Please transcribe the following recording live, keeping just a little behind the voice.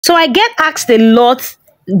So I get asked a lot,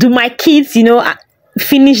 do my kids,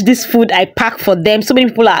 finish this food I pack for them? So many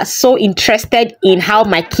people are so interested in how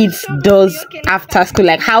my kids does after school,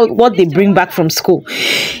 like what they bring back from school.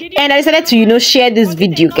 And I decided to, share this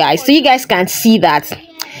video, guys, so you guys can see that,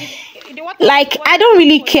 like, I don't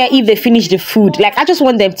really care if they finish the food. Like, I just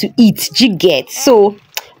want them to eat. Do you get? So,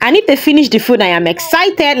 and if they finish the food, I am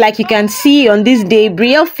excited. Like you can see on this day,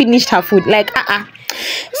 Brielle finished her food. Like,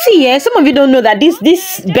 see, yeah, some of you don't know that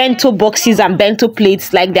these bento boxes and bento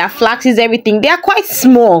plates, like their flaxes, everything, they are quite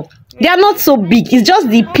small. They are not so big. It's just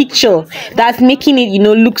the picture that's making it,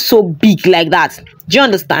 look so big like that. Do you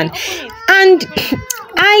understand? And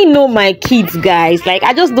I know my kids, guys. Like,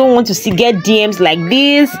 I just don't want to get DMs like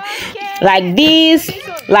this, like this,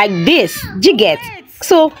 like this. Do you get?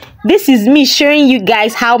 So this is me showing you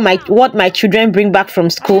guys what my children bring back from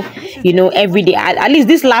school, every day. At least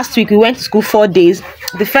this last week we went to school 4 days.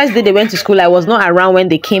 The first day they went to school, I was not around when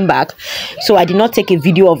they came back, so I did not take a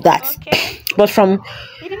video of that. But from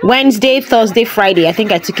Wednesday, Thursday, Friday, I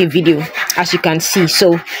think I took a video, as you can see.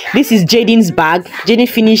 So this is Jaden's bag. Jaden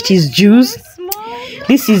finished his juice.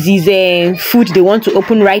 This is his food they want to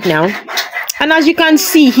open right now. And as you can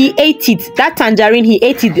see, he ate it. That tangerine, he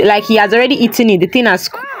ate it. Like, he has already eaten it. The thing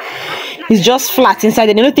is just flat inside.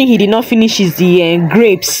 And the only thing he did not finish is the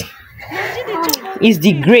grapes.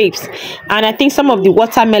 And I think some of the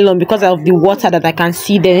watermelon, because of the water that I can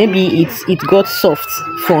see there, maybe it got soft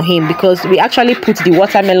for him, because we actually put the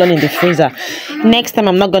watermelon in the freezer. Next time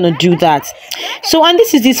I'm not gonna do that. So, and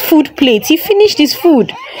this is his food plate. He finished his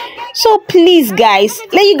food. So please, guys,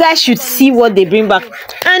 you guys should see what they bring back.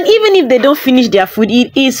 And even if they don't finish their food,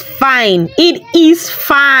 it is fine. It is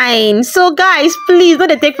fine. So guys, please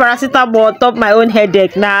don't take paracetamol on top my own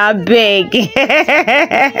headache. Nah, beg.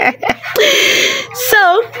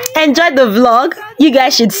 So enjoy the vlog. You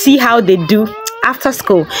guys should see how they do after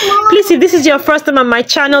school. Please, if this is your first time on my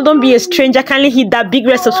channel, don't be a stranger. Kindly hit that big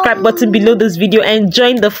red subscribe button below this video and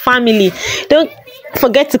join the family. Don't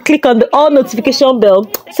forget to click on the all notification bell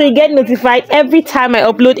so you get notified every time I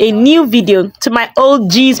upload a new video. To my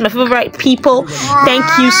OGs, my favorite people, thank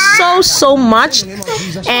you so much.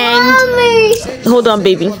 And hold on,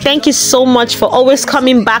 baby, thank you so much for always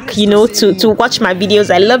coming back, to watch my videos.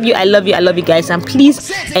 I love you, I love you, I love you guys, and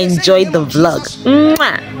please enjoy the vlog.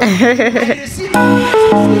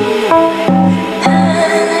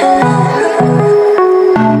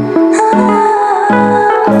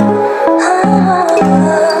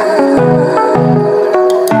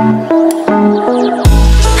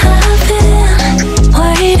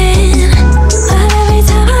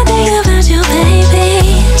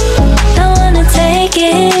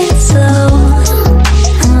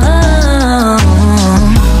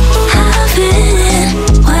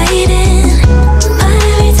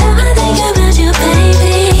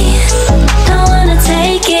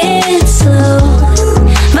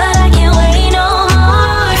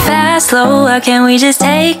 Why can't we just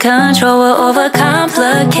take control? We're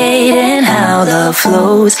overcomplicating how love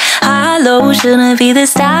flows. High low shouldn't be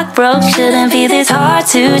this stock broke, shouldn't be this hard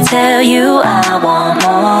to tell you I want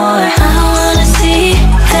more. I wanna see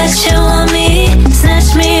that you want me,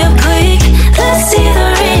 snatch me up quick, let's see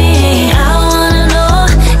the